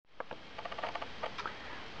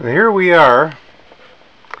Here we are,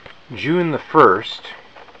 June the 1st,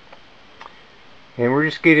 and we're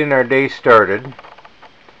just getting our day started.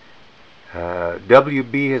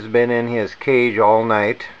 WB has been in his cage all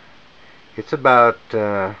night. It's about,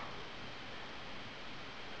 I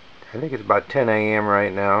think it's about 10 a.m.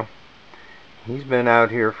 right now. He's been out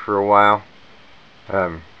here for a while.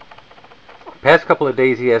 Past couple of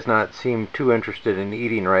days he has not seemed too interested in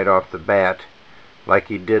eating right off the bat like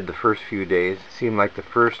he did the first few days. It seemed like the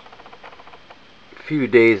first few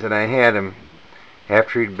days that I had him,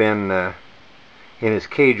 after he'd been in his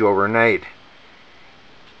cage overnight,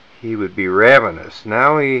 he would be ravenous.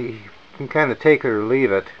 Now he can kind of take it or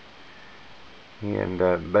leave it, and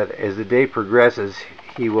but as the day progresses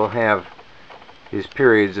he will have his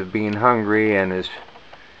periods of being hungry and his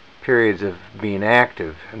periods of being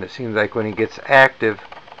active, and it seems like when he gets active,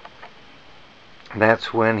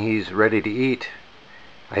 that's when he's ready to eat.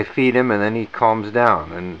 I feed him and then he calms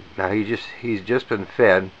down, and now he's just been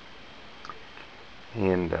fed,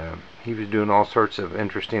 and he was doing all sorts of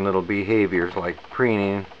interesting little behaviors like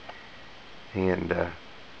preening and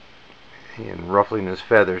ruffling his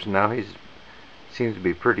feathers. Now he seems to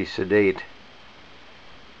be pretty sedate,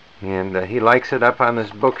 and he likes it up on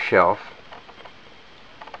this bookshelf.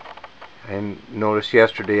 I noticed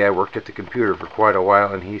yesterday I worked at the computer for quite a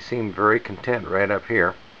while and he seemed very content right up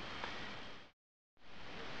here.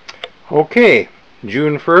 Okay,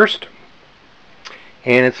 June 1st,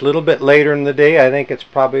 and it's a little bit later in the day. I think it's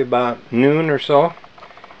probably about noon or so,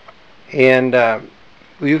 and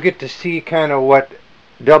you get to see kind of what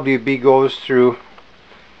WB goes through,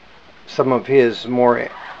 some of his more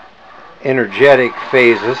energetic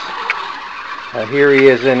phases. Here he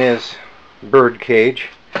is in his bird cage,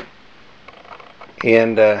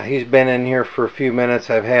 and he's been in here for a few minutes.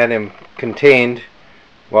 I've had him contained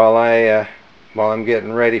while I'm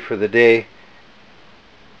getting ready for the day,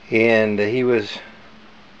 and he was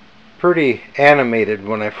pretty animated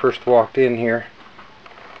when I first walked in here,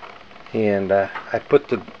 and I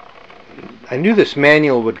knew this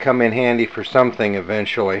manual would come in handy for something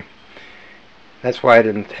eventually. That's why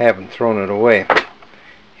I haven't thrown it away,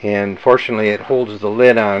 and fortunately it holds the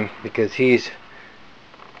lid on because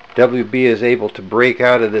WB is able to break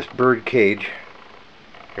out of this bird cage.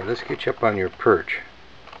 Here, let's get you up on your perch.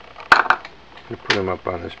 Put him up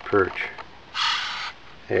on this perch.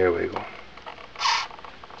 There we go.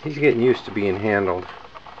 He's getting used to being handled.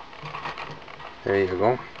 There you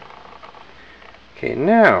go. Okay,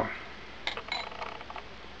 now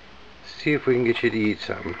see if we can get you to eat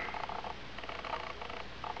something.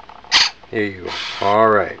 There you go.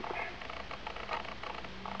 Alright.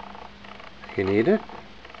 You can eat it.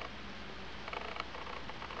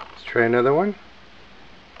 Let's try another one.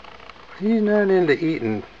 He's not into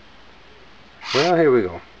eating. Well, here we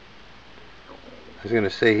go. I was going to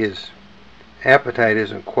say his appetite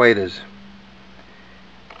isn't quite as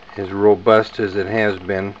robust as it has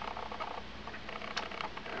been.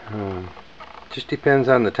 Just depends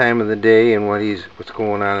on the time of the day and what's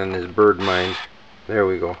going on in his bird mind. There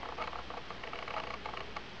we go.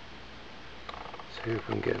 See if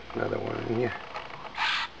we can get another one in here.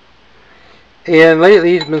 And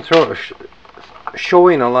lately he's been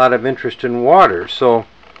showing a lot of interest in water, so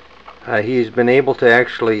he's been able to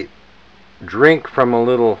actually drink from a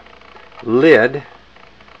little lid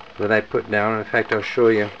that I put down. In fact, I'll show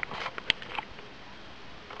you.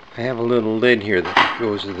 I have a little lid here that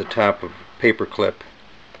goes to the top of a paperclip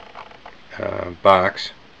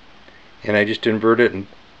box, and I just invert it and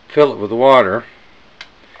fill it with water,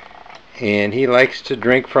 and he likes to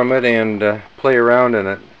drink from it and play around in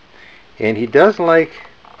it. And he does like,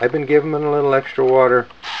 I've been giving him a little extra water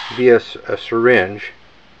via a syringe,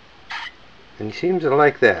 and he seems to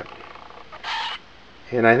like that.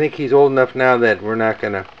 And I think he's old enough now that we're not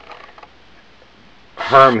going to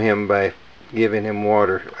harm him by giving him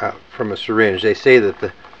water from a syringe. They say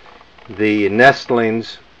that the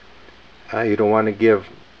nestlings, you don't want to give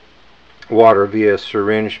water via a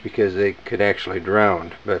syringe because they could actually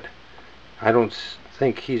drown. But I don't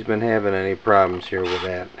think he's been having any problems here with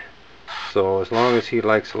that. So as long as he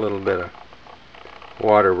likes a little bit of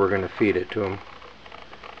water, we're going to feed it to him.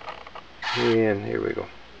 And here we go.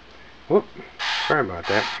 Whoop, sorry about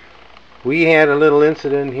that. We had a little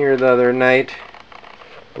incident here the other night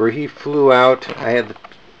where he flew out. I had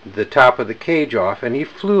the top of the cage off, and he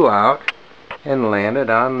flew out and landed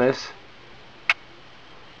on this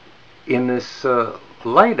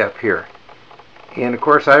light up here. And of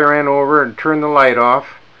course I ran over and turned the light off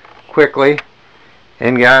quickly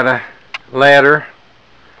and got a ladder,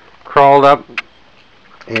 crawled up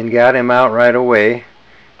and got him out right away.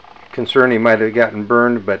 Concerned he might have gotten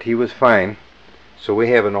burned, but he was fine. So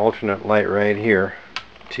we have an alternate light right here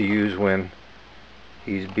to use when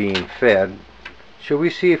he's being fed. Shall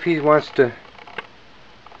we see if he wants to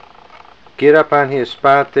get up on his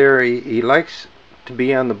spot there? He likes to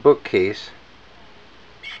be on the bookcase.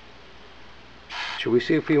 Shall we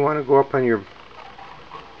see if you want to go up on your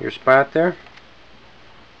spot there?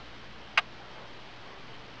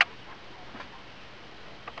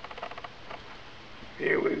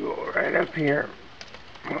 Here we go, right up here.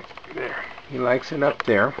 Oh, there. He likes it up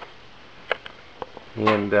there.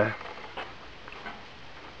 And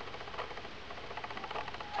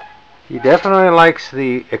he definitely likes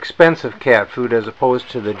the expensive cat food as opposed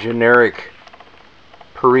to the generic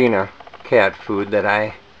Purina cat food that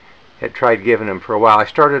I had tried giving him for a while. I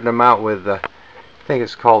started him out with, I think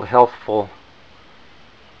it's called Healthful.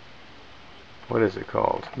 What is it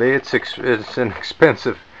called? It's an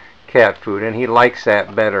expensive cat food, and he likes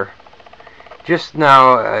that better. Just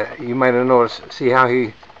now, you might have noticed, see how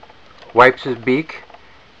he wipes his beak?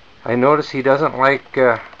 I notice he doesn't like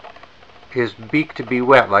his beak to be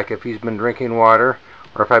wet, like if he's been drinking water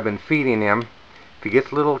or if I've been feeding him. If he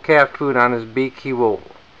gets a little cat food on his beak, he will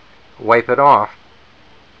wipe it off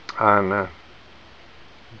on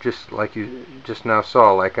just like you just now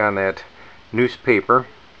saw, like on that newspaper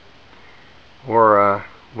or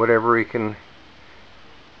whatever he can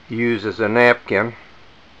use as a napkin.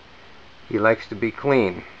 He likes to be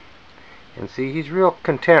clean. And see, he's real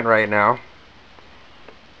content right now.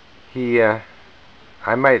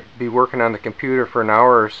 I might be working on the computer for an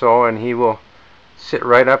hour or so, and he will sit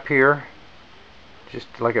right up here,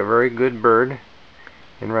 just like a very good bird.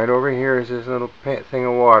 And right over here is this little thing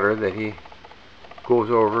of water that he goes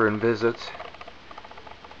over and visits,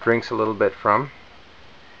 drinks a little bit from.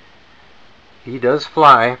 He does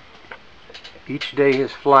fly. Each day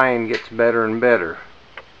his flying gets better and better.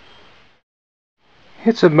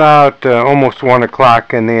 It's about almost 1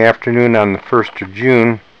 o'clock in the afternoon on the 1st of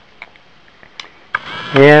June.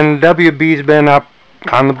 And WB's been up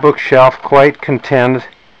on the bookshelf quite content,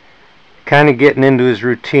 kind of getting into his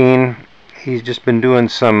routine. He's just been doing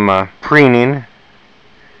some preening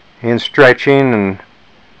and stretching,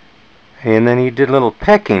 and then he did a little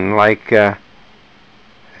pecking, like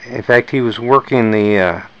in fact he was working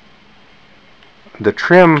the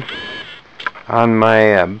trim on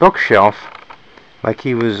my bookshelf like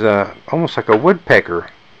he was almost like a woodpecker,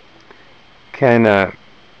 kind of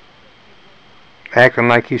acting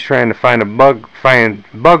like he's trying to find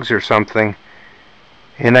bugs or something.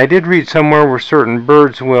 And I did read somewhere where certain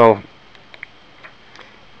birds will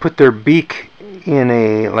put their beak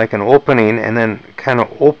in like an opening and then kind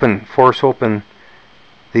of force open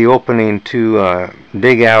the opening to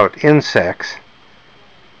dig out insects.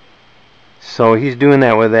 So he's doing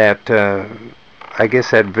that with that I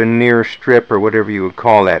guess that veneer strip or whatever you would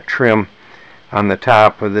call that trim on the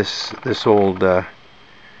top of this old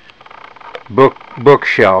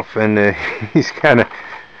bookshelf, and he's kind of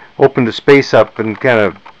opened the space up and kind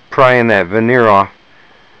of prying that veneer off.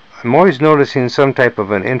 I'm always noticing some type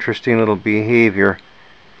of an interesting little behavior.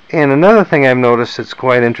 And another thing I've noticed that's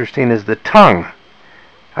quite interesting is the tongue.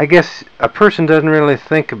 I guess a person doesn't really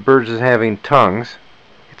think of birds as having tongues.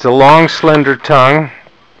 It's a long, slender tongue,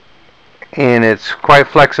 and it's quite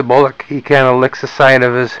flexible. He kind of licks the side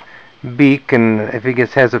of his beak, and if he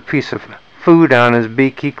has a piece of food on his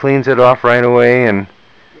beak, he cleans it off right away, and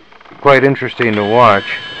quite interesting to watch.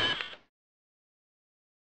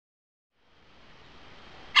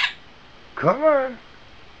 Come on.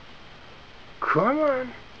 Come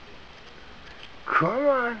on. Come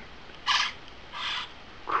on.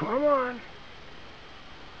 Come on.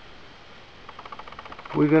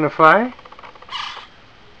 We gonna fly?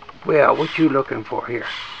 Well, what you looking for here?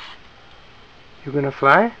 You gonna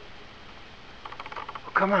fly?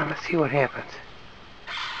 Well, come on, let's see what happens.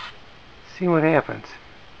 See what happens.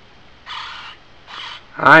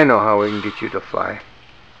 I know how we can get you to fly.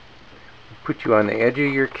 Put you on the edge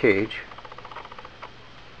of your cage.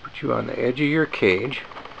 Put you on the edge of your cage.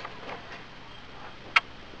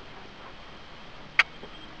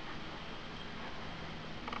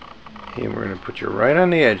 And we're going to put you right on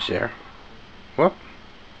the edge there. Whoop.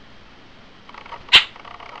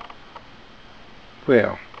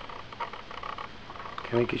 Well,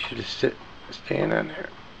 can I get you to stand on there?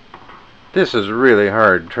 This is really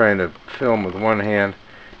hard, trying to film with one hand,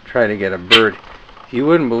 trying to get a bird. You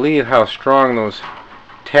wouldn't believe how strong those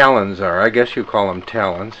talons are. I guess you call them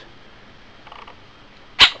talons.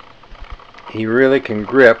 He really can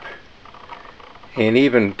grip, and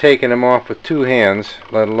even taking them off with 2 hands,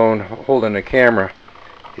 let alone holding a camera,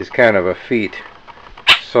 is kind of a feat.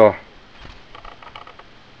 So,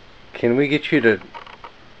 can we get you to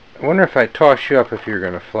I wonder if I toss you up if you're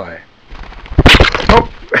going to fly.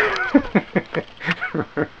 Oh!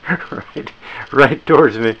 right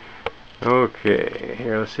towards me. Okay,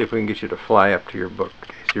 here, let's see if we can get you to fly up to your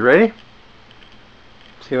bookcase. You ready?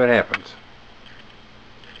 See what happens.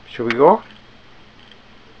 Should we go?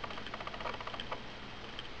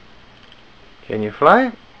 Can you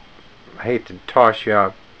fly? I hate to toss you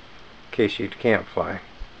out in case you can't fly.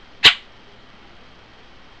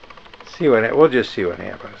 We'll just see what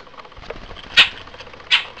happens.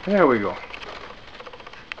 There we go.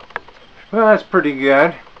 Well, that's pretty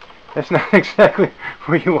good. That's not exactly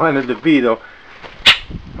where you wanted to be, though.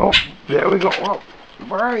 Oh, there we go. Whoa,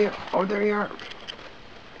 where are you? Oh, there you are.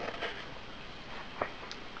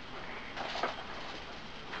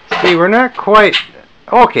 See, we're not quite...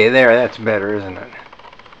 Okay, there, that's better, isn't it?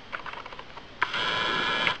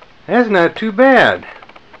 That's not too bad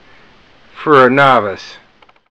for a novice.